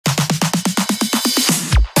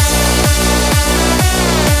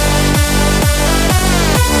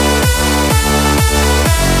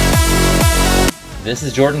This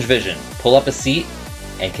is JordangeVision. Pull up a seat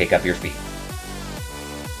and kick up your feet.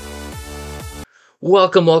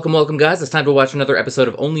 Welcome, guys. It's time to watch another episode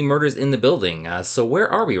of Only Murders in the Building. So where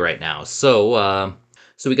are we right now? So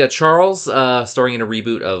we got Charles starring in a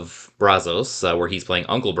reboot of Brazos, where he's playing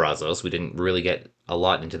Uncle Brazos. We didn't really get a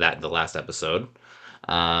lot into that in the last episode.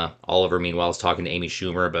 Oliver, meanwhile, is talking to Amy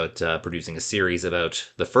Schumer about producing a series about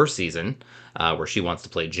the first season, where she wants to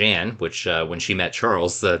play Jan, which when she met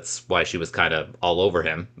Charles, that's why she was kind of all over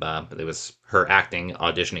him. It was her acting,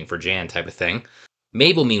 auditioning for Jan type of thing.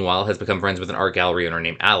 Mabel, meanwhile, has become friends with an art gallery owner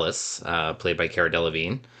named Alice, played by Cara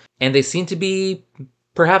Delevingne, and they seem to be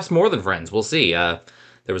perhaps more than friends. We'll see. There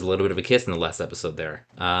was a little bit of a kiss in the last episode there.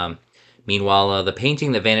 Meanwhile, the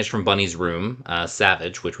painting that vanished from Bunny's room,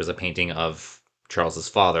 Savage, which was a painting of Charles's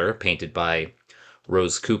father, painted by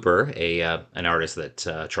Rose Cooper, an artist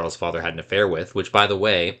that Charles' father had an affair with, which, by the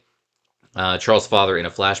way, Charles' father in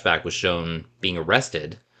a flashback was shown being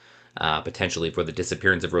arrested, potentially for the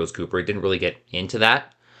disappearance of Rose Cooper. It didn't really get into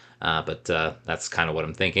that, but that's kind of what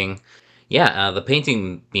I'm thinking. Yeah, the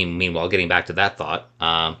painting, meanwhile, getting back to that thought,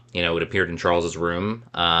 it appeared in Charles's room,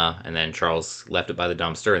 and then Charles left it by the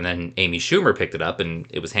dumpster, and then Amy Schumer picked it up, and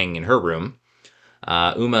it was hanging in her room.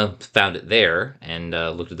 Uma found it there, and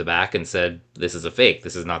looked at the back and said, "This is a fake,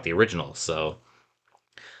 this is not the original." So,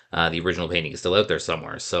 the original painting is still out there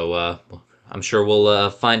somewhere, so I'm sure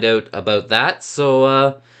we'll find out about that.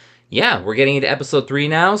 So, yeah, we're getting into episode 3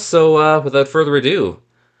 now, so without further ado,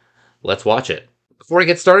 let's watch it. Before I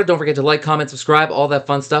get started, don't forget to like, comment, subscribe, all that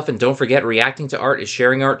fun stuff, and don't forget, reacting to art is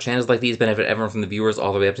sharing art. Channels like these benefit everyone from the viewers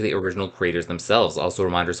all the way up to the original creators themselves. Also, a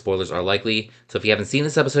reminder, spoilers are likely, so if you haven't seen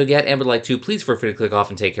this episode yet and would like to, please feel free to click off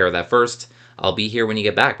and take care of that first. I'll be here when you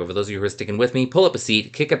get back, but for those of you who are sticking with me, pull up a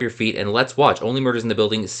seat, kick up your feet, and let's watch Only Murders in the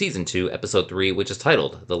Building Season 2, Episode 3, which is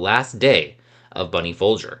titled The Last Day of Bunny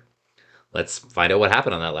Folger. Let's find out what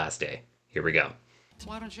happened on that last day. Here we go.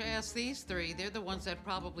 Why don't you ask these three? They're the ones that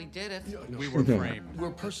probably did it. No. We were framed. We're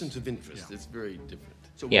persons of interest. Yeah. It's very different.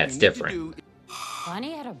 So Yeah, what it's we need to different. do-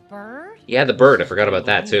 Bunny had a bird? Yeah, the bird. I forgot about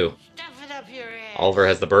that, too. Stuff it up your ass. Oliver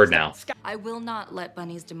has the bird now. I will not let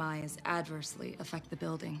Bunny's demise adversely affect the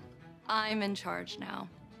building. I'm in charge now,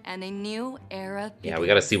 and a new era Yeah, we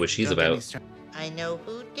gotta see what she's about. I know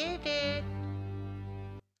who did it.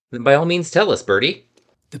 Then by all means, tell us, Birdie.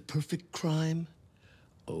 The perfect crime?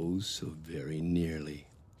 Oh, so very nearly.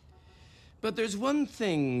 But there's one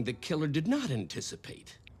thing the killer did not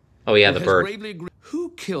anticipate. Oh yeah, Who the has bird. bravely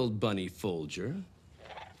Who killed Bunny Folger?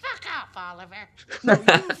 Fuck off, Oliver. No,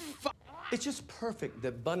 you It's just perfect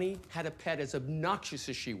that Bunny had a pet as obnoxious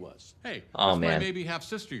as she was. Hey, Oh, that's my man. maybe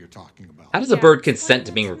half-sister you're talking about. How does a bird consent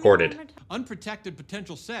to being recorded? Unprotected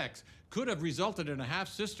potential sex could have resulted in a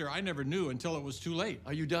half-sister I never knew until it was too late.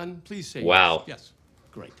 Are you done? Please say Wow. Yes.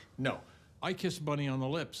 Great. No. I kissed Bunny on the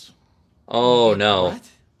lips. Oh no. What?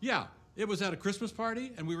 Yeah. It was at a Christmas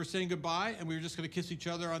party, and we were saying goodbye, and we were just going to kiss each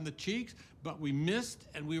other on the cheeks, but we missed,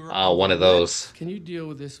 and we were... Oh, one of those. Can you deal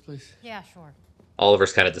with this, please? Yeah, sure.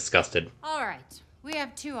 Oliver's kind of disgusted. All right. We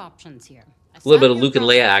have two options here. A little bit of Luke and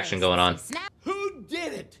Leia action going on. Who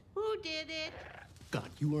did it? Who did it? God,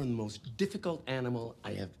 you are the most difficult animal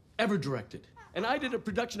I have ever directed. And I did a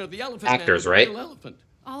production of The Elephant Actors, Man, right? The Real Elephant.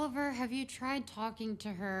 Oliver, have you tried talking to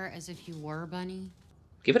her as if you were Bunny?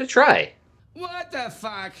 Give it a try. What the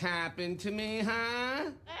fuck happened to me,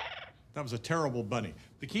 huh? That was a terrible bunny.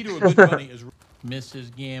 The key to a good bunny is...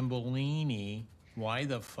 Mrs. Gambolini, why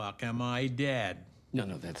the fuck am I dead? No,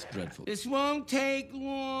 that's dreadful. This won't take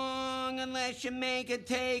long unless you make it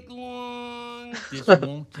take long. This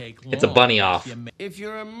won't take long. It's a bunny off. If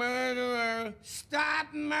you're a murderer, stop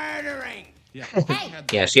murdering. Yeah.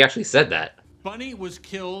 Yeah, she actually said that. Bunny was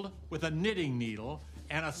killed with a knitting needle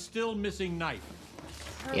and a still missing knife.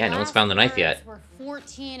 Her Yeah, no one's last found the knife words yet. Were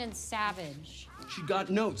 14 and savage. She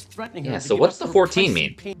got notes threatening her. Yeah, to so give what's up the her 14 pricey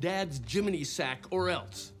mean? paint Dad's Jiminy sack or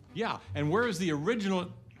else. Yeah, and where is the original...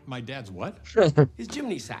 My dad's what? His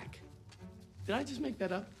Jiminy sack. Did I just make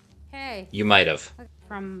that up? Hey, You might have.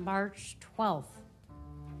 from March 12th,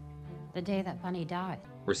 the day that Bunny died.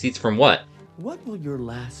 Receipts from what? What will your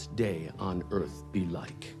last day on Earth be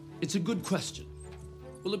like? It's a good question.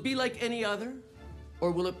 Will it be like any other? Or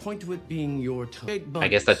will it point to it being your time? I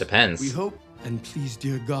guess that depends. We hope, and please,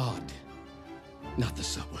 dear God, not the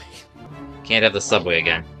subway. Can't have the subway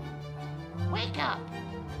again. Wake up.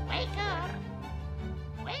 Wake up.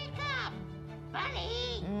 Wake up.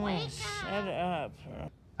 Bunny, wake up. Shut up.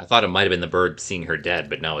 I thought it might have been the bird seeing her dead,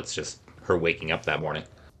 but no, it's just her waking up that morning.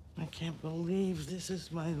 I can't believe this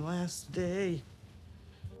is my last day.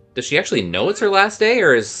 Does she actually know it's her last day,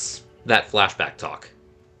 or is that flashback talk?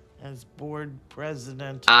 as board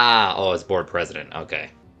president. Ah, oh, as board president.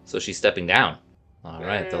 Okay. So she's stepping down. All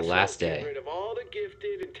right, the last Get day. rid of all the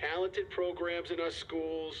gifted and talented programs in our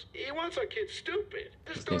schools. He wants our kids stupid.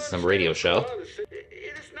 Just Listening don't to some understand radio what's show. going on.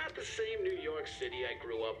 It is not the same New York City I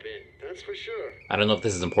grew up in. That's for sure. I don't know if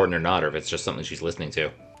this is important or not, or if it's just something she's listening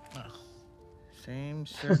to. Same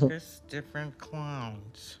circus, different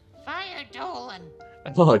clowns. Fire Dolan.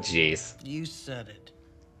 Oh, jeez. You said it.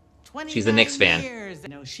 She's a Knicks fan. Years.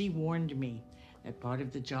 No, she warned me that part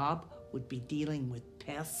of the job would be dealing with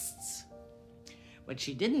pests. What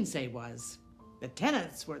she didn't say was the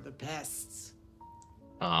tenants were the pests.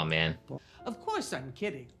 Oh, man. Of course I'm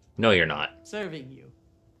kidding. No, you're not. Serving you.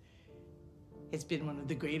 It's been one of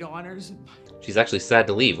the great honors. She's actually sad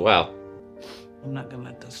to leave. Wow. I'm not gonna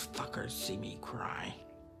let those fuckers see me cry.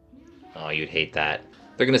 Oh, you'd hate that.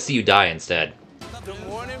 They're gonna see you die instead. Good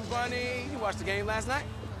morning, Bunny. You watched the game last night?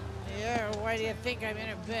 Yeah, why do you think I'm in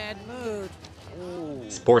a bad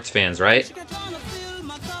mood? Sports fans, right?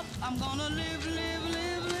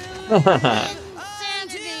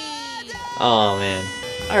 Oh, man.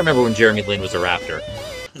 I remember when Jeremy Lin was a Raptor.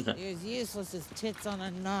 You're as useless as tits on a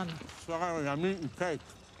nun. Sorry, I'm eating cake.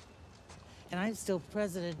 And I'm still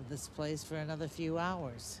president of this place for another few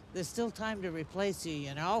hours. There's still time to replace you,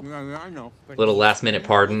 you know? Yeah, I know. Little last-minute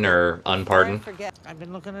pardon or unpardon. I've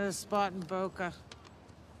been looking at a spot in Boca.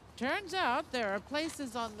 Turns out there are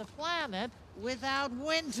places on the planet without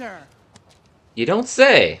winter. You don't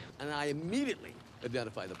say. And I immediately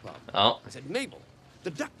identified the problem. Oh, I said, Mabel,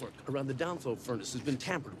 the ductwork around the downflow furnace has been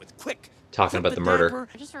tampered with. Quick! talking Flip about the murder. damper.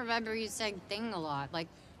 I just remember you saying thing a lot. Like,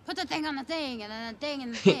 put the thing on the thing, and then the thing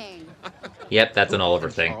and the thing. Yep, that's an Oliver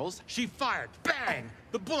thing. Charles, She fired. Bang!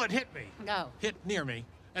 The bullet hit me. Go. Hit near me.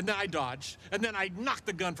 And then I dodged. And then I knocked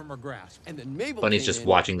the gun from her grasp. and then Mabel Bunny's came just in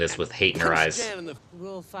watching this and with hate in her punched eyes. Jan in the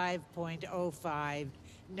Rule 5.05.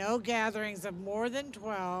 No gatherings of more than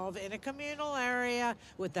 12 in a communal area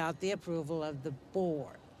without the approval of the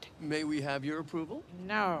board. May we have your approval?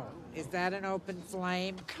 No. Is that an open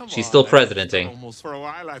flame? Come She's on, still man. presidenting. Almost for a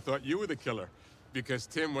while, I thought you were the killer. Because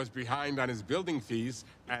Tim was behind on his building fees,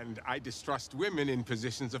 and I distrust women in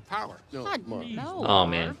positions of power. No, God, Mark. no. Oh,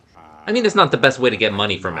 man. I mean, it's not the best way to get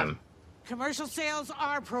money from him. Commercial sales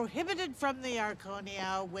are prohibited from the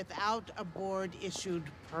Arconia without a board-issued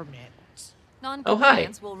permit.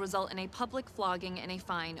 Non-compliance will result in a public flogging and a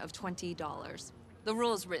fine of $20. The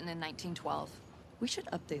rule is written in 1912. We should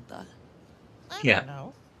update that. I Yeah. don't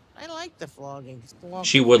know. I like the floggings.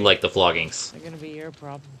 She would like the floggings. They're gonna be your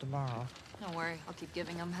problem tomorrow. Don't worry, I'll keep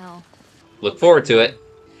giving them hell. Look forward to it.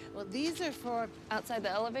 Well, these are for... Outside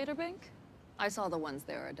the elevator bank? I saw the ones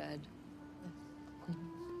there are dead.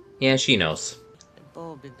 Yeah, she knows. The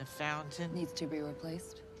bulb in the fountain. Needs to be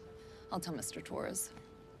replaced. I'll tell Mr. Torres.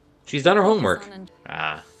 She's done her homework. Focus on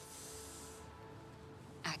Ah,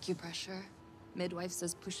 acupressure. Midwife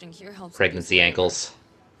says pushing here helps. pregnancy reduce labor. ankles.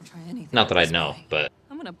 I'll try anything Not at that I'd this know, point. but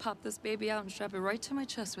I'm gonna pop this baby out and strap it right to my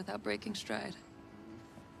chest without breaking stride.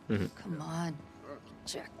 Mhm. Come on.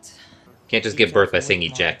 Eject. can't just give birth by saying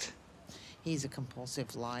eject. He's a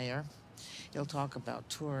compulsive liar. He'll talk about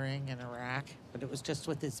touring in Iraq, but it was just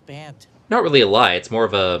with his band. Not really a lie, it's more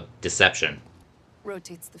of a deception.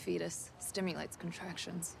 Rotates the fetus. Stimulates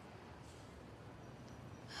contractions.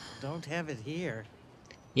 Don't have it here.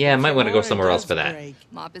 Yeah, I might want to go Or it somewhere else does for that. break.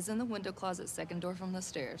 Mop is in the window closet, second door from the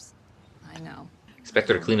stairs. I know. Expect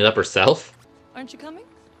her to clean it up herself? Aren't you coming?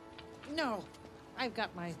 No, I've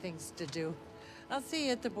got my things to do. I'll see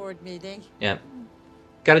you at the board meeting. Yeah.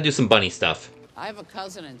 Gotta do some bunny stuff. I have a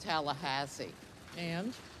cousin in Tallahassee.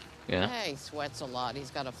 And? Yeah. Hey, sweats a lot.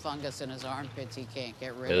 He's got a fungus in his armpits he can't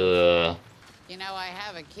get rid of. You know, I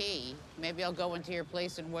have a key. Maybe I'll go into your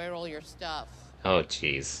place and wear all your stuff. Oh,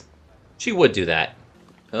 jeez. She would do that.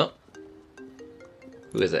 Oh.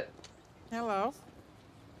 Who is it? Hello?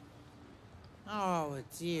 Oh,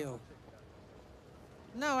 it's you.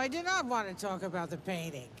 No, I do not want to talk about the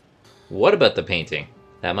painting. What about the painting?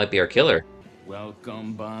 That might be our killer.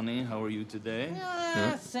 Welcome, Bonnie. How are you today?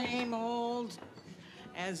 Same old.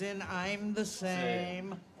 As in, I'm the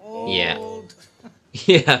same. Yeah. Old.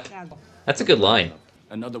 Yeah. That's a good line.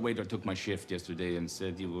 Another waiter took my shift yesterday and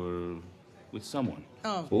said you were with someone.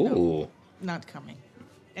 Oh, Ooh. no, not coming.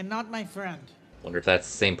 And not my friend. Wonder if that's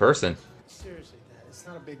the same person. Seriously, Dad, it's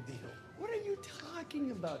not a big deal. What are you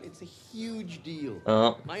talking about? It's a huge deal.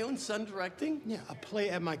 Oh. My own son directing? Yeah, a play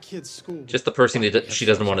at my kid's school. Just the person that she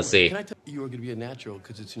doesn't want to see. Can I tell you you're gonna be a natural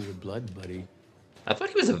because it's in your blood, buddy. I thought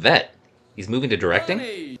he was a vet. He's moving to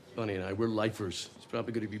directing? Bunny and I, we're lifers. He's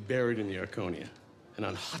probably going to be buried in the Arconia. And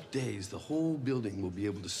on hot days, the whole building will be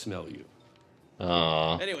able to smell you.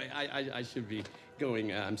 Anyway, I should be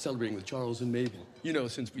going. I'm celebrating with Charles and Mabel. You know,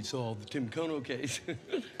 since we solved the Tim Kono case.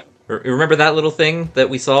 Remember that little thing that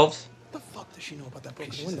we solved? What the fuck does she know about that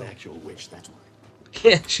broken She's window? an actual witch, that's why.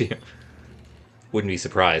 Yeah, she wouldn't be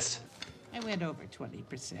surprised. I went over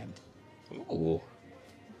 20%. Ooh.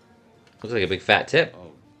 Looks like a big fat tip.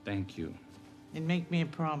 Oh, thank you. And make me a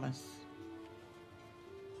promise.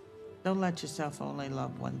 Don't let yourself only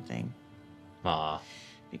love one thing. Aw.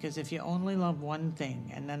 Because if you only love one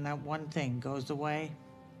thing and then that one thing goes away,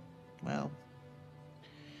 well,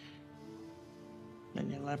 then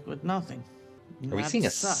you're left with nothing. Are we That seeing a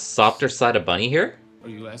sucks. softer side of Bunny here? Are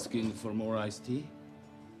you asking for more iced tea?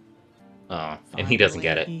 Oh, and he doesn't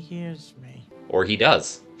get it. He hears me. Or he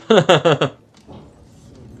does. Hold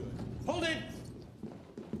it!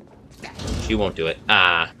 She won't do it.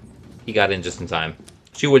 Ah. He got in just in time.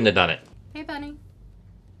 She wouldn't have done it. Hey, Bunny.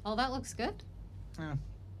 Oh, that looks good.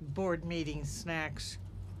 Board meeting snacks.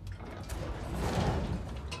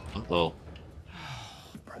 Uh-oh.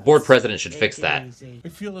 Board president should fix that. I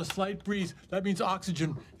feel a slight breeze. That means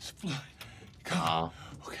oxygen is flowing. Aw.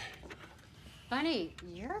 Bunny,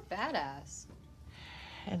 you're a badass.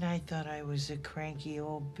 And I thought I was a cranky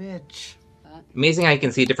old bitch. Amazing how you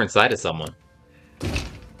can see a different side of someone.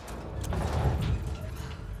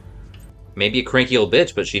 Maybe a cranky old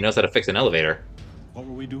bitch, but she knows how to fix an elevator. What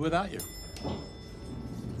would we do without you? I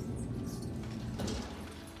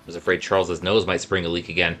was afraid Charles's nose might spring a leak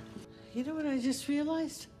again. You know what I just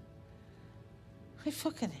realized? I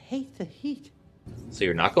fucking hate the heat. So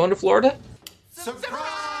you're not going to Florida? Surprise!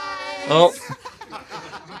 Oh.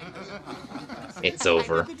 It's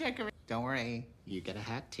over. Don't worry, you get a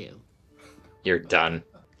hat too. You're done.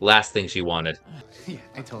 Last thing she wanted. Yeah,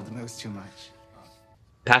 I told him it was too much.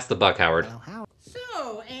 Pass the buck, Howard.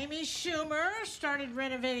 So, Amy Schumer started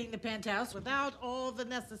renovating the penthouse without all the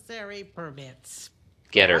necessary permits.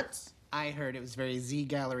 Get her. I heard it was very Z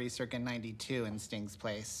Gallery circa 92 in Sting's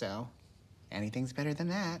place, so anything's better than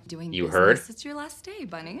that. Doing You business. heard? It's your last day,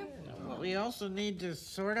 Bunny. Well, we also need to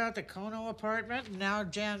sort out the Kono apartment and now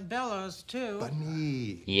Jan Bellows, too.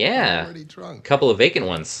 Bunny. Yeah. Already drunk. Couple of vacant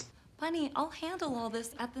ones. Bunny, I'll handle all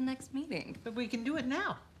this at the next meeting. But we can do it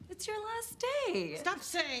now. It's your last day. Stop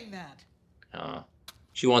saying that.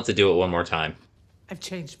 She wants to do it one more time. I've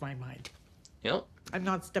changed my mind. Yep. I'm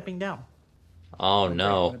not stepping down. Oh,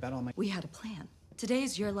 no. We had a plan.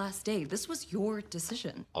 Today's your last day. This was your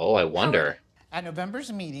decision. Oh, I wonder. At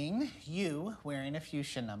November's meeting, you, wearing a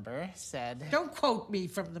fuchsia number, said... Don't quote me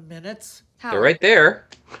from the minutes. They're right there.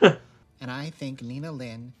 And I think Nina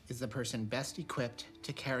Lynn is the person best equipped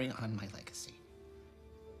to carry on my legacy.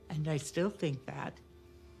 And I still think that.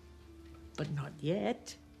 But not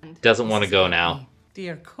yet. Doesn't want to go now. The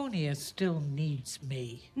Arconia still needs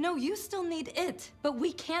me. No, you still need it. But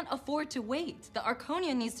we can't afford to wait. The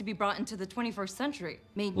Arconia needs to be brought into the 21st century.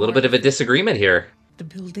 A little bit of a disagreement here. The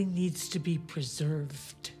building needs to be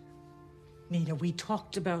preserved. Nina, we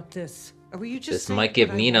talked about this. Or were you just This saying might give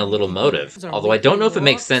what I Nina a wanted little to do? motive. Those are Although I don't know if it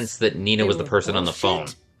makes walks. sense that Nina They was the were person on the phone.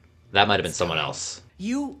 bullshit. That might have been someone else.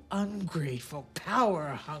 You ungrateful,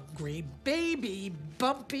 power-hungry, baby,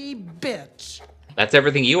 bumpy bitch. That's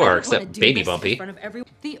everything you are, I don't wanna except do Baby this in Bumpy. front of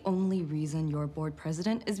The only reason you're board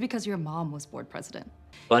president is because your mom was board president.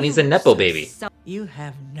 Bunny's a Nepo baby. You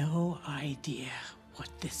have no idea what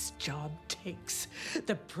this job takes.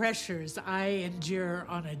 The pressures I endure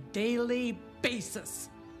on a daily basis.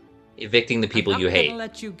 Evicting the people you hate.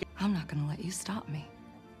 I'm not gonna let you stop me.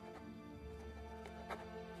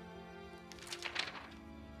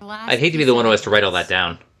 I'd hate to be the one who has to write all that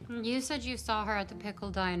down. You said you saw her at the Pickle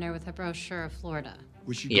Diner with a brochure of Florida.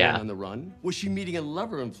 Was she Yeah. going on the run? Was she meeting a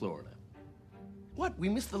lover in Florida? What? We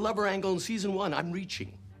missed the lover angle in season 1. I'm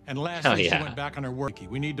reaching. And Oh, lastly, yeah. she went back on her work.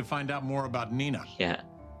 We need to find out more about Nina. Yeah.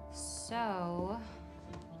 So,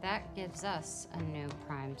 that gives us a new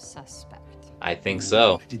prime suspect. I think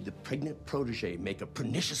so. Did the pregnant protege make a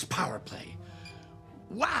pernicious power play?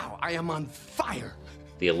 Wow, I am on fire.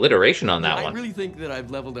 The alliteration on that I one. really think that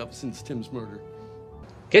I've leveled up since Tim's murder.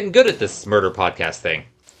 Getting good at this murder podcast thing.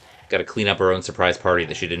 Got to clean up her own surprise party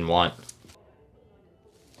that she didn't want.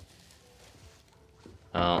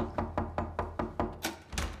 Oh.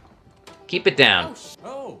 Keep it down.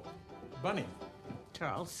 Oh, Bunny.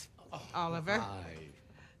 Charles, Oliver.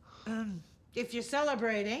 If you're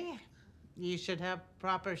celebrating, you should have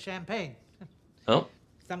proper champagne. Oh.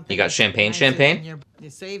 Something You got champagne, nicer than champagne? You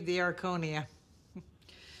saved the Arconia.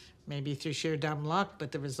 Maybe through sheer dumb luck,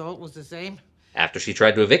 but the result was the same. After she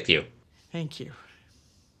tried to evict you. Thank you.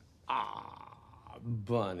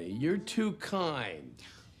 Bunny, you're too kind.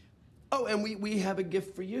 Oh, and we have a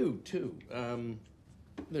gift for you, too.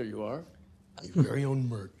 There you are. Your very own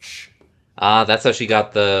merch. Ah, that's how she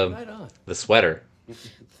got Right on. the sweater.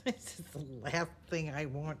 This is the last thing I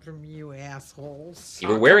want from you assholes. You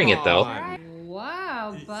were wearing it, though.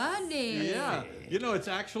 Wow, buddy. Yeah, you know, it's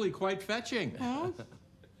actually quite fetching.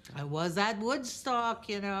 I was at Woodstock,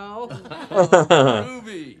 you know.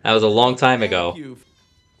 Groovy. That was a long time ago. Thank you.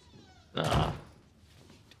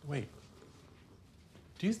 Wait.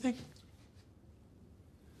 Do you think...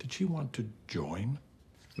 Did she want to join?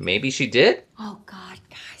 Maybe she did? Oh, God,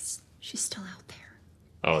 guys. She's still out there.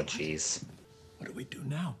 Oh, jeez. What do we do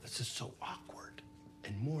now? This is so awkward.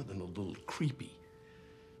 And more than a little creepy.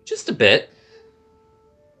 Just a bit.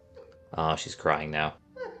 Oh, she's crying now.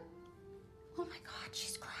 Oh, my God,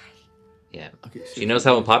 she's crying. Yeah. Okay, so She knows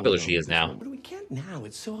how unpopular she is now. But we can't now.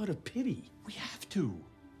 It's so out of pity. We have to.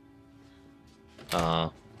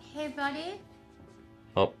 Hey, buddy.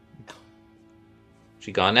 Oh.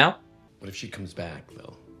 She gone now? What if she comes back,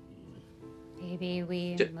 though? Maybe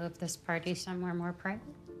we move this party somewhere more private.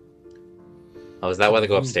 Oh, is that why they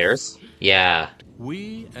go upstairs? Yeah.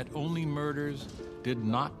 We at Only Murders did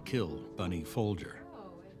not kill Bunny Folger.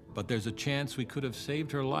 But there's a chance we could have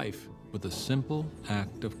saved her life with a simple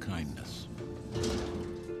act of kindness.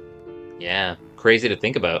 Yeah. Crazy to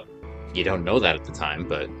think about. You don't know that at the time,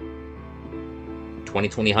 but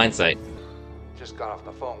 2020 hindsight. Just got off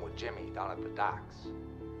the phone with Jimmy down at the docks.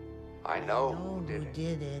 I know who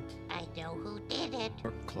did it. I know who did it.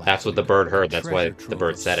 That's what the bird heard. That's why the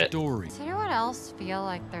bird said it. Does anyone else feel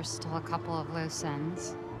like there's still a couple of loose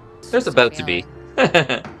ends? There's about to be.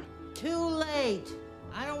 Too late.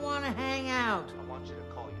 I don't want to hang out. I want you to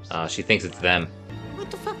call yourself. She thinks it's them. What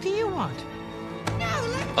the fuck do you want?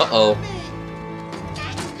 Uh-oh.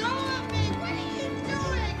 Let go of me! What are you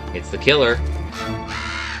doing? It's the killer.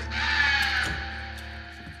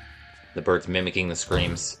 The bird's mimicking the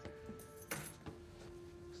screams.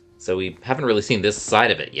 So we haven't really seen this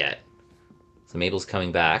side of it yet. So Mabel's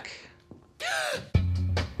coming back.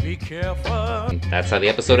 Be careful. And that's how the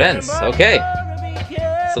episode ends. Okay.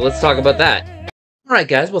 So let's talk about that. Alright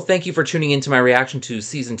guys, well thank you for tuning in to my reaction to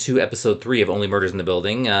Season 2, Episode 3 of Only Murders in the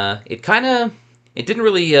Building. It didn't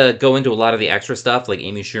really go into a lot of the extra stuff, like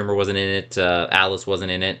Amy Schumer wasn't in it, Alice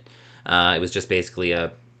wasn't in it. It was just basically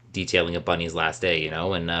a detailing of Bunny's last day, you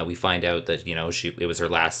know, and we find out that, you know, it was her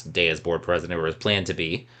last day as board president, or was planned to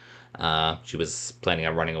be. She was planning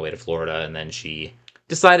on running away to Florida, and then she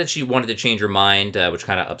decided she wanted to change her mind, which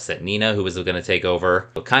kind of upset Nina, who was going to take over.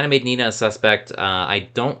 It kind of made Nina a suspect. I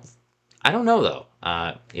don't know, though,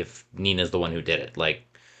 if Nina's the one who did it. Like,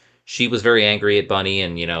 she was very angry at Bunny,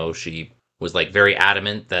 and, you know, she was, like, very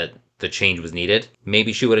adamant that the change was needed.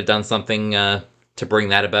 Maybe she would have done something to bring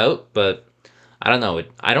that about, but I don't know.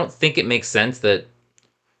 I don't think it makes sense that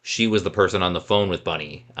she was the person on the phone with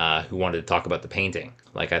Bunny who wanted to talk about the painting.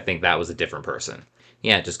 Like, I think that was a different person.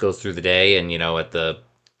 Yeah, it just goes through the day, and, you know, at the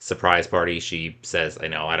surprise party, she says,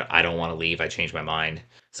 I don't want to leave, I changed my mind.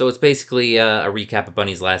 So it's basically a recap of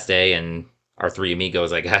Bunny's last day and our three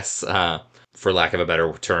amigos, I guess, for lack of a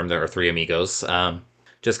better term, there are three amigos.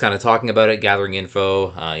 Just kind of talking about it, gathering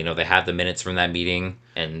info. You know, they have the minutes from that meeting,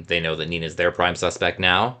 and they know that Nina's their prime suspect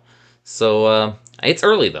now. So it's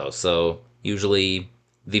early, though, so usually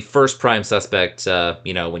the first prime suspect,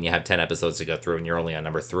 you know, when you have 10 episodes to go through and you're only on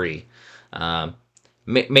number 3,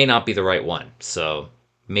 may not be the right one. So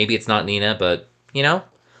maybe it's not Nina, but, you know,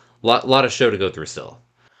 lot of show to go through still.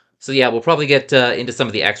 So yeah, we'll probably get into some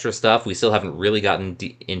of the extra stuff. We still haven't really gotten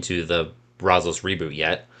into the Brazos reboot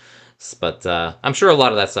yet, but I'm sure a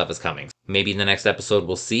lot of that stuff is coming. Maybe in the next episode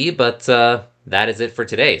we'll see, but that is it for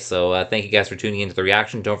today. So thank you guys for tuning into the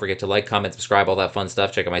reaction. Don't forget to like, comment, subscribe, all that fun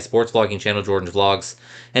stuff. Check out my sports vlogging channel, Jordan's Vlogs.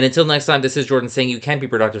 And until next time, this is Jordan saying you can be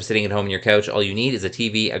productive sitting at home on your couch. All you need is a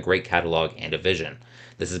TV, a great catalog, and a vision.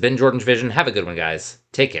 This has been Jordan's Vision. Have a good one, guys.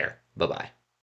 Take care. Bye-bye.